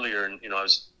earlier, and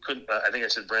I think I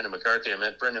said Brandon McCarthy. I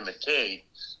meant Brendan McKay,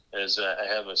 as I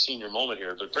have a senior moment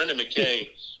here. But Brendan McKay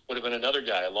would have been another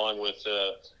guy, along with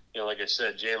like I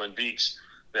said, Jalen Beeks,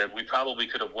 that we probably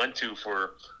could have went to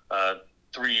for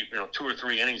 2 or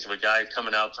 3 innings of a guy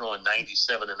coming out throwing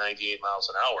 97 to 98 miles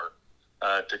an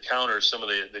hour to counter some of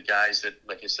the guys that,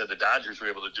 like I said, the Dodgers were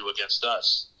able to do against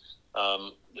us.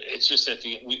 It's just that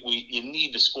you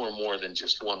need to score more than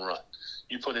just 1 run.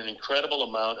 You put an incredible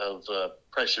amount of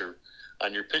pressure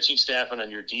on your pitching staff and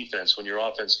on your defense when your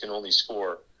offense can only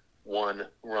score 1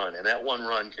 run. And that 1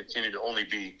 run continued to only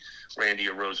be Randy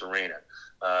Arozarena.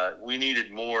 We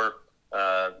needed more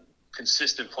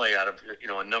consistent play out of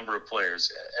a number of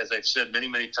players. As I've said many,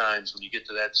 many times, when you get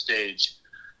to that stage,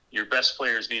 your best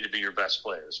players need to be your best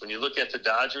players. When you look at the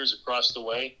Dodgers across the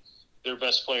way, their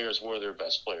best players were their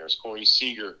best players. Corey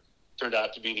Seager turned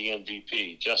out to be the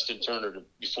MVP. Justin Turner,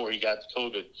 before he got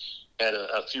COVID, had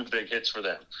a few big hits for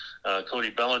them. Cody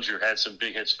Bellinger had some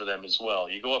big hits for them as well.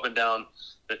 You go up and down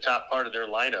the top part of their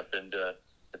lineup, and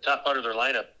the top part of their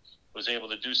lineup was able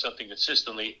to do something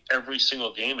consistently every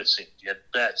single game, it seemed. You had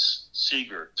Betts,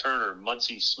 Seager, Turner,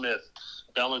 Muncy, Smith,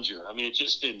 Bellinger. I mean, it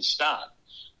just didn't stop.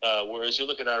 Whereas you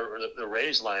look at the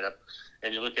Rays lineup,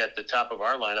 and you look at the top of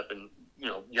our lineup, and,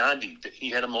 Yandy, he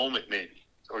had a moment maybe.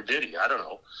 Or did he? I don't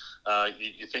know.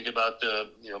 You think about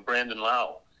Brandon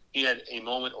Lau. He had a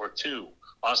moment or 2.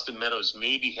 Austin Meadows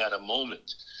maybe had a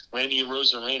moment. Randy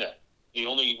Arozarena, the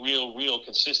only real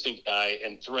consistent guy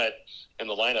and threat in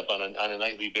the lineup on a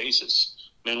nightly basis.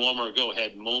 Manuel Margot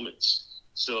had moments.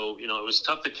 So, it was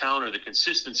tough to counter the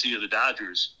consistency of the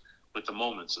Dodgers with the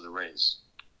moments of the Rays.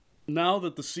 Now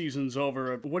that the season's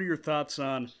over, what are your thoughts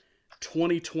on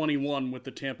 2021 with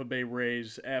the Tampa Bay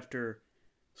Rays after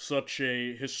such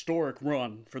a historic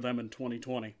run for them in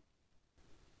 2020?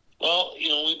 Well,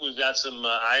 we've got some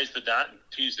I's to dot and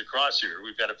T's to cross here.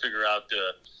 We've got to figure out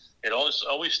it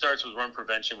always starts with run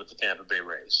prevention with the Tampa Bay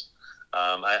Rays.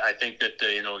 I think that,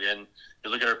 again, you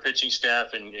look at our pitching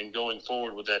staff and going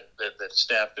forward with that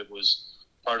staff that was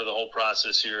part of the whole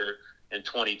process here in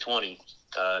 2020.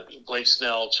 Blake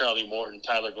Snell, Charlie Morton,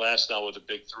 Tyler Glasnow were the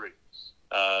big 3.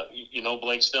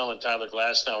 Blake Snell and Tyler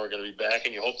Glasnow are going to be back,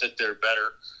 and you hope that they're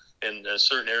better in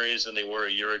certain areas than they were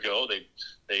a year ago.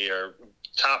 They are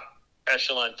top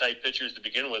echelon type pitchers to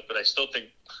begin with, but I still think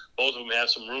both of them have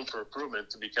some room for improvement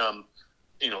to become,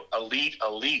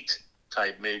 elite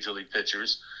type major league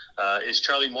pitchers. Is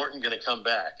Charlie Morton going to come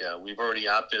back? We've already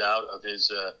opted out of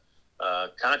his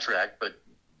contract, but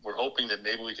we're hoping that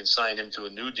maybe we can sign him to a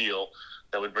new deal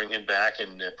that would bring him back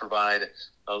and provide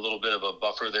a little bit of a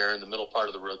buffer there in the middle part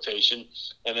of the rotation.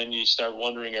 And then you start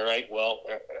wondering, all right, well,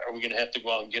 are we going to have to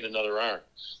go out and get another arm?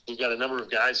 We've got a number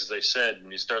of guys, as I said,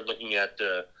 and you start looking at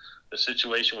the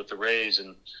situation with the Rays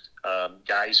and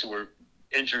guys who were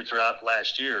injured throughout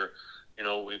last year.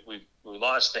 We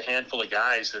lost a handful of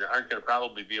guys that aren't going to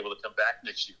probably be able to come back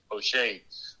next year. O'Shea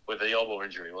with the elbow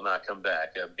injury will not come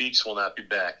back. Beeks will not be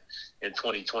back in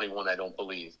 2021, I don't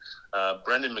believe.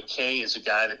 Brendan McKay is a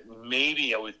guy that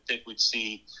maybe I would think we'd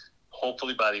see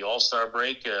hopefully by the All-Star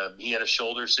break. He had a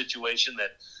shoulder situation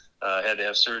that had to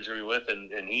have surgery with,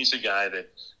 and he's a guy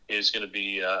that is going to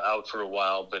be out for a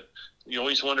while. But you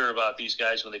always wonder about these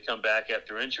guys when they come back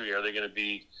after injury. Are they going to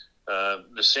be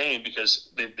the same because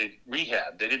they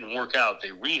rehabbed? They didn't work out. They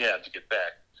rehabbed to get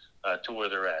back to where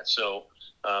they're at. So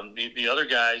the other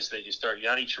guys that you start,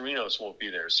 Yanni Chirinos won't be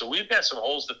there. So we've got some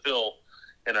holes to fill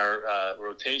in our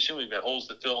rotation. We've got holes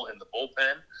to fill in the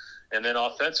bullpen. And then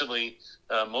offensively,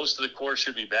 most of the core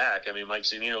should be back. I mean, Mike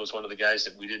Zunino is one of the guys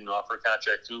that we didn't offer a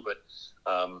contract to, but,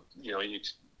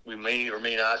 we may or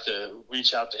may not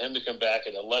reach out to him to come back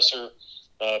at a lesser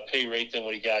pay rate than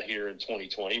what he got here in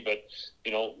 2020. But,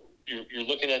 you're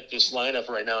looking at this lineup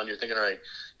right now and you're thinking, all right,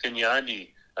 can Yandy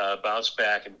bounce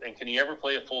back? And can he ever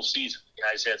play a full season? The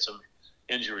guy's had some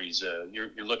injuries. You're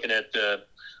looking at,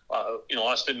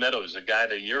 Austin Meadows, a guy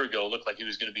that a year ago looked like he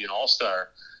was going to be an all-star,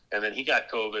 and then he got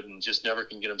COVID and just never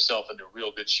can get himself into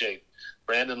real good shape.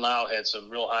 Brandon Lau had some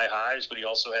real high highs, but he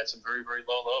also had some very, very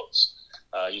low lows.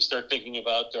 You start thinking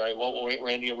about, all right, what will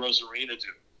Randy Arozarena do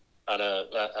on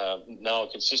now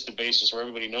a consistent basis where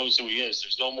everybody knows who he is?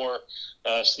 There's no more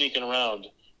sneaking around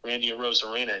Randy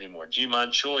Arozarena anymore.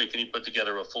 Ji-Man Choi, can he put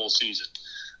together a full season?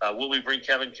 Will we bring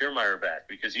Kevin Kiermaier back?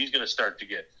 Because he's going to start to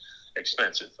get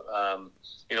expensive.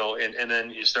 And then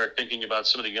you start thinking about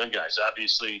some of the young guys.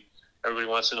 Obviously, everybody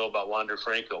wants to know about Wander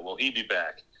Franco. Will he be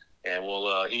back? And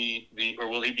will he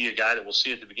be a guy that we'll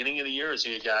see at the beginning of the year? Is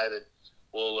he a guy that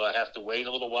we'll have to wait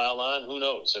a little while on? Who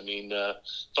knows? I mean,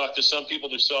 talked to some people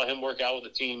who saw him work out with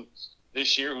the team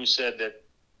this year who said that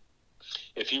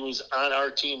if he was on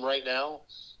our team right now,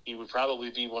 he would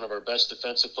probably be one of our best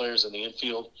defensive players in the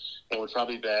infield and would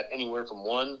probably bat anywhere from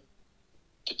 1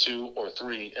 to 2 or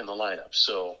 3 in the lineup.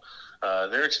 So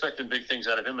they're expecting big things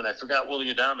out of him. And I forgot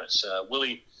Willy Adames.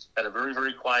 Willie had a very,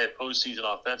 very quiet postseason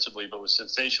offensively, but was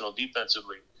sensational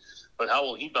defensively. But how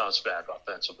will he bounce back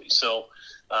offensively? So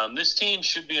this team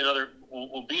should be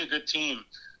will be a good team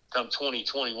come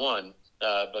 2021.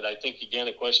 But I think, again,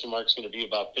 a question mark is going to be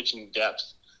about pitching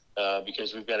depth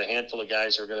because we've got a handful of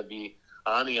guys who are going to be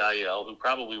on the IL who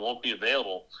probably won't be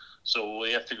available. So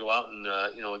we have to go out and,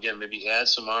 again, maybe add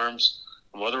some arms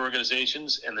from other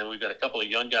organizations. And then we've got a couple of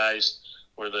young guys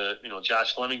where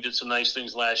Josh Fleming did some nice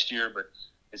things last year, but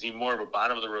is he more of a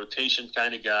bottom of the rotation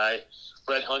kind of guy?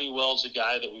 Brett Honeywell's a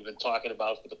guy that we've been talking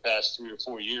about for the past 3 or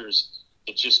 4 years.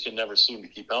 It just can never seem to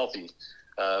keep healthy.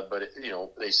 But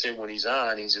they say when he's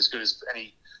on, he's as good as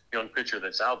any young pitcher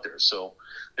that's out there. So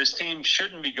this team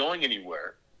shouldn't be going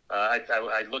anywhere.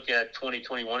 I look at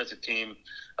 2021 as a team,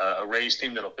 a Rays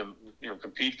team that'll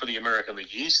compete for the American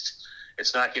League East.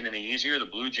 It's not getting any easier. The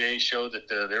Blue Jays show that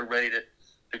they're ready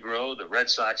to grow. The Red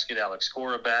Sox get Alex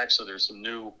Cora back, so there's some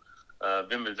new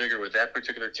vim and vigor with that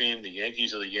particular team. The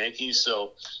Yankees are the Yankees,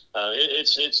 so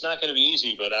it's not going to be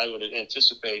easy. But I would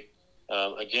anticipate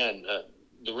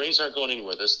the Rays aren't going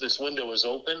anywhere. This window is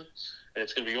open, and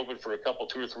it's going to be open for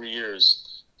 2 or 3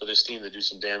 years for this team to do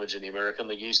some damage in the American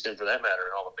League East and, for that matter,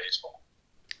 in all of baseball.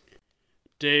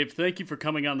 Dave, thank you for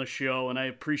coming on the show, and I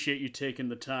appreciate you taking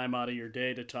the time out of your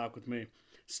day to talk with me.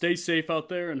 Stay safe out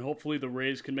there, and hopefully the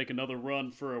Rays can make another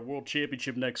run for a World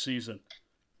Championship next season.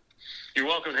 You're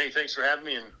welcome. Hey, thanks for having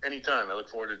me, and anytime. I look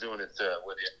forward to doing it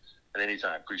with you at any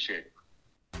time. Appreciate it.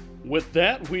 With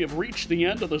that, we have reached the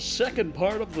end of the second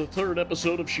part of the third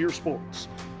episode of Sheer Sports.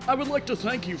 I would like to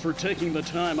thank you for taking the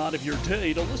time out of your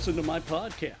day to listen to my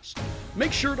podcast.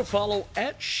 Make sure to follow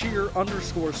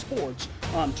 @Sheer_sports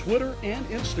on Twitter and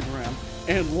Instagram,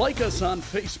 and like us on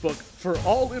Facebook for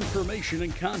all information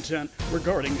and content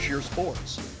regarding Sheer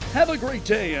Sports. Have a great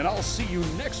day, and I'll see you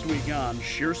next week on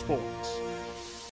Sheer Sports.